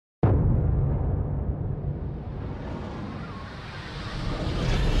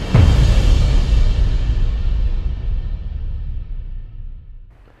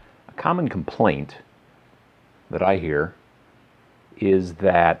common complaint that I hear is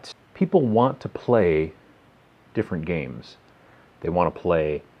that people want to play different games. They want to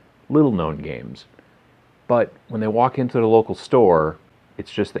play little-known games. But when they walk into the local store,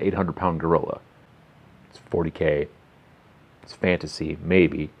 it's just the 800-pound gorilla. It's 40K. It's fantasy,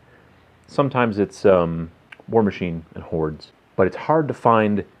 maybe. Sometimes it's War Machine and Hordes. But it's hard to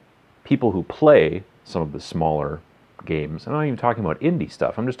find people who play some of the smaller games. I'm not even talking about indie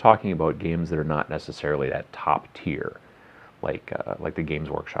stuff. I'm just talking about games that are not necessarily that top tier, like the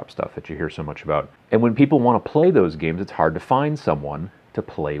Games Workshop stuff that you hear so much about. And when people want to play those games, it's hard to find someone to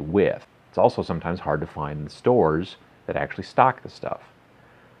play with. It's also sometimes hard to find stores that actually stock the stuff.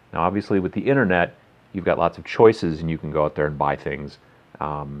 Now, obviously, with the internet, you've got lots of choices, and you can go out there and buy things.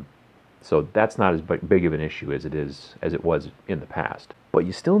 So that's not as big of an issue as it was in the past. But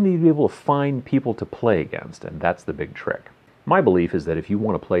you still need to be able to find people to play against, and that's the big trick. My belief is that if you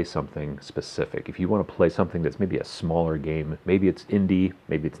want to play something specific, if you want to play something that's maybe a smaller game, maybe it's indie,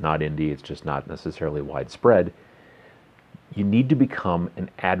 maybe it's not indie, it's just not necessarily widespread, you need to become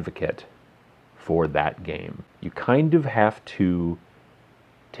an advocate for that game. You kind of have to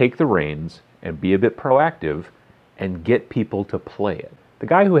take the reins and be a bit proactive and get people to play it. The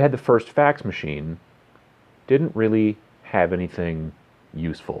guy who had the first fax machine didn't really have anything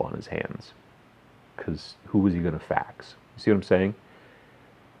useful on his hands, because who was he going to fax? You see what I'm saying?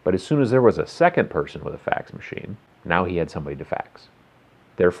 But as soon as there was a second person with a fax machine, now he had somebody to fax.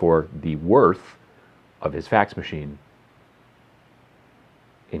 Therefore, the worth of his fax machine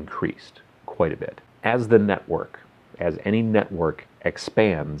increased quite a bit. As any network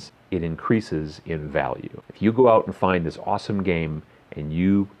expands, it increases in value. If you go out and find this awesome game and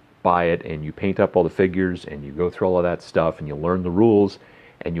you buy it and you paint up all the figures and you go through all of that stuff and you learn the rules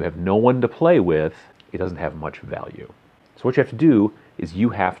and you have no one to play with, it doesn't have much value. So what you have to do is you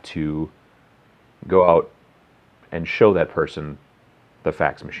have to go out and show that person the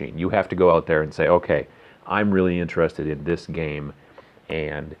fax machine. You have to go out there and say, okay, I'm really interested in this game,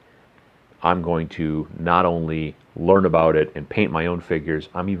 and I'm going to not only learn about it and paint my own figures,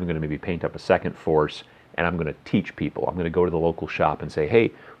 I'm even going to maybe paint up a second force, and I'm going to teach people. I'm going to go to the local shop and say,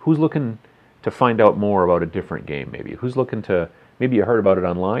 hey, who's looking to find out more about a different game maybe? Who's looking to, maybe you heard about it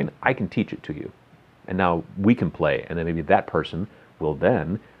online, I can teach it to you. And now we can play, and then maybe that person will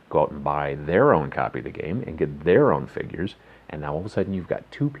then go out and buy their own copy of the game and get their own figures, and now all of a sudden you've got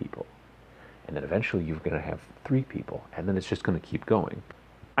 2 people. And then eventually you're going to have 3 people, and then it's just going to keep going.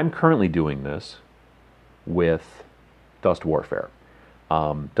 I'm currently doing this with Dust Warfare.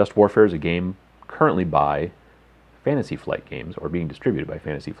 Dust Warfare is a game currently by Fantasy Flight Games, or being distributed by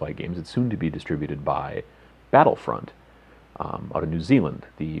Fantasy Flight Games. It's soon to be distributed by Battlefront out of New Zealand,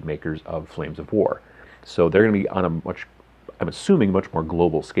 the makers of Flames of War. So they're going to be on a I'm assuming, much more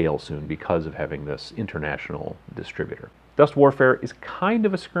global scale soon because of having this international distributor. Dust Warfare is kind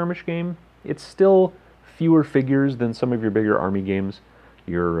of a skirmish game. It's still fewer figures than some of your bigger army games.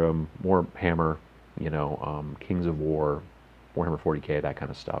 Your Warhammer, Kings of War, Warhammer 40K, that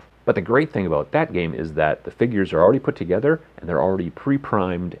kind of stuff. But the great thing about that game is that the figures are already put together and they're already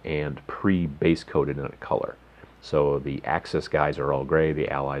pre-primed and pre-base coated in a color. So the Axis guys are all gray, the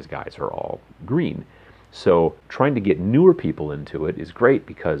Allies guys are all green. So trying to get newer people into it is great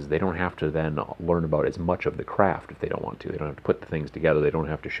because they don't have to then learn about as much of the craft if they don't want to. They don't have to put the things together. They don't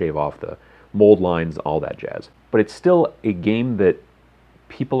have to shave off the mold lines, all that jazz. But it's still a game that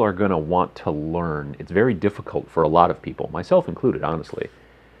people are going to want to learn. It's very difficult for a lot of people, myself included, honestly,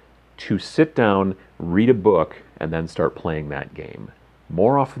 to sit down, read a book, and then start playing that game.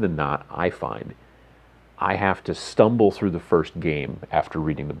 More often than not, I find I have to stumble through the first game after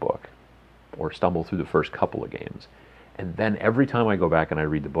reading the book, or stumble through the first couple of games. And then every time I go back and I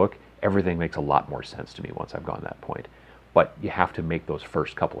read the book, everything makes a lot more sense to me once I've gone that point. But you have to make those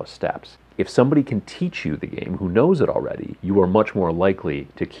first couple of steps. If somebody can teach you the game who knows it already, you are much more likely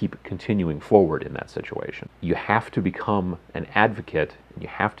to keep continuing forward in that situation. You have to become an advocate, and you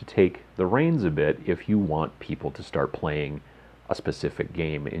have to take the reins a bit if you want people to start playing a specific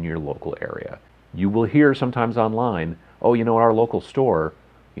game in your local area. You will hear sometimes online, oh, at our local store,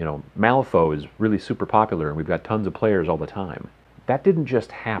 Malifaux is really super popular and we've got tons of players all the time. That didn't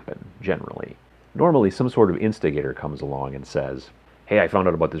just happen, generally. Normally, some sort of instigator comes along and says, hey, I found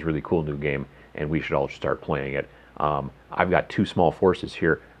out about this really cool new game and we should all start playing it. I've got 2 small forces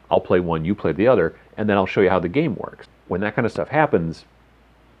here. I'll play one, you play the other, and then I'll show you how the game works. When that kind of stuff happens,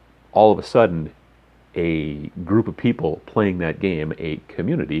 all of a sudden, a group of people playing that game, a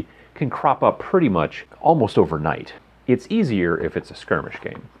community, can crop up pretty much almost overnight. It's easier if it's a skirmish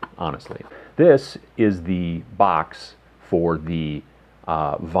game, honestly. This is the box for the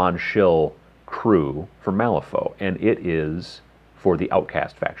Von Schill crew for Malifaux, and it is for the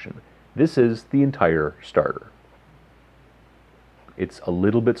Outcast faction. This is the entire starter. It's a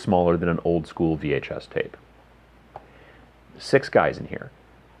little bit smaller than an old school VHS tape. 6 guys in here.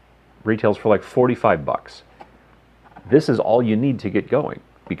 Retails for like 45 bucks. This is all you need to get going,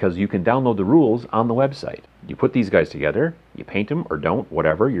 because you can download the rules on the website. You put these guys together, you paint them or don't,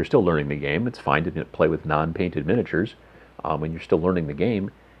 whatever. You're still learning the game. It's fine to play with non-painted miniatures when you're still learning the game.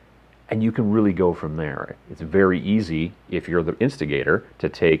 And you can really go from there. It's very easy, if you're the instigator, to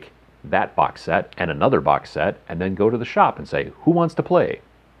take that box set and another box set and then go to the shop and say, who wants to play?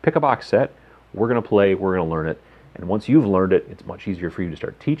 Pick a box set, we're going to play, we're going to learn it. And once you've learned it, it's much easier for you to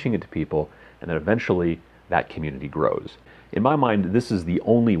start teaching it to people, and then eventually that community grows. In my mind, this is the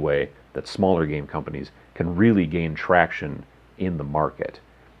only way that smaller game companies can really gain traction in the market.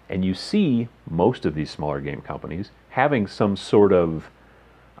 And you see most of these smaller game companies having some sort of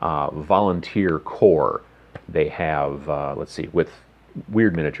volunteer core. They have, let's see, with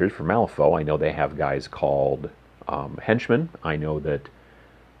Weird Miniatures for Malifaux, I know they have guys called henchmen. I know that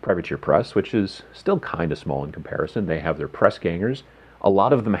Privateer Press, which is still kind of small in comparison, they have their press gangers. A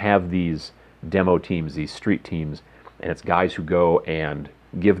lot of them have these demo teams, these street teams, and it's guys who go and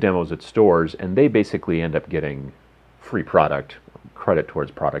give demos at stores, and they basically end up getting free product, credit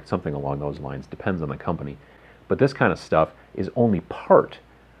towards product, something along those lines, depends on the company. But this kind of stuff is only part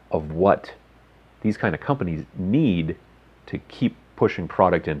of what these kind of companies need to keep pushing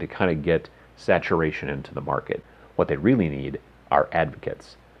product in, to kind of get saturation into the market. What they really need are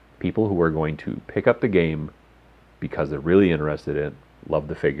advocates. People who are going to pick up the game because they're really interested in it, love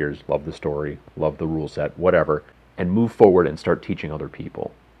the figures, love the story, love the rule set, whatever, and move forward and start teaching other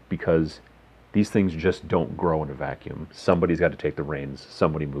people. Because these things just don't grow in a vacuum. Somebody's got to take the reins,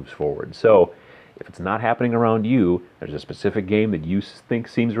 somebody moves forward. So if it's not happening around you, there's a specific game that you think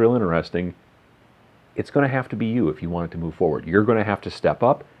seems real interesting, it's going to have to be you if you want it to move forward. You're going to have to step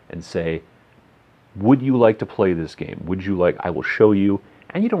up and say, would you like to play this game? Would you like, I will show you.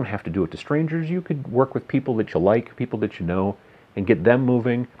 And you don't have to do it to strangers. You could work with people that you like, people that you know, and get them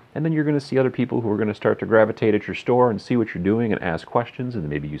moving. And then you're going to see other people who are going to start to gravitate at your store and see what you're doing and ask questions, and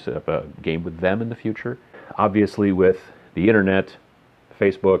maybe you set up a game with them in the future. Obviously, with the internet,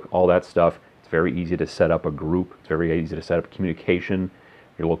 Facebook, all that stuff, it's very easy to set up a group. It's very easy to set up communication.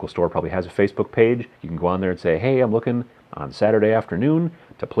 Your local store probably has a Facebook page. You can go on there and say, hey, I'm looking on Saturday afternoon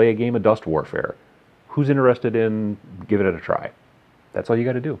to play a game of Dust Warfare. Who's interested in giving it a try? That's all you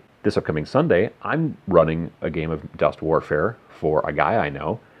got to do. This upcoming Sunday, I'm running a game of Dust Warfare for a guy I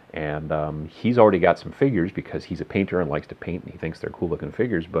know, and he's already got some figures because he's a painter and likes to paint, and he thinks they're cool looking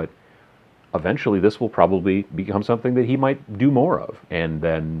figures, but eventually this will probably become something that he might do more of, and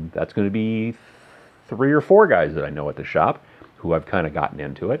then that's going to be 3 or 4 guys that I know at the shop who I've kind of gotten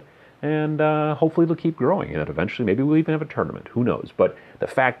into it, and hopefully it'll keep growing, and eventually maybe we'll even have a tournament. Who knows? But the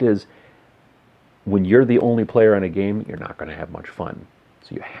fact is, when you're the only player in a game, you're not going to have much fun.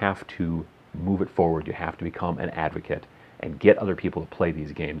 So you have to move it forward. You have to become an advocate and get other people to play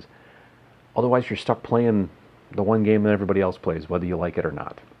these games. Otherwise, you're stuck playing the one game that everybody else plays, whether you like it or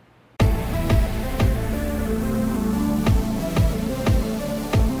not.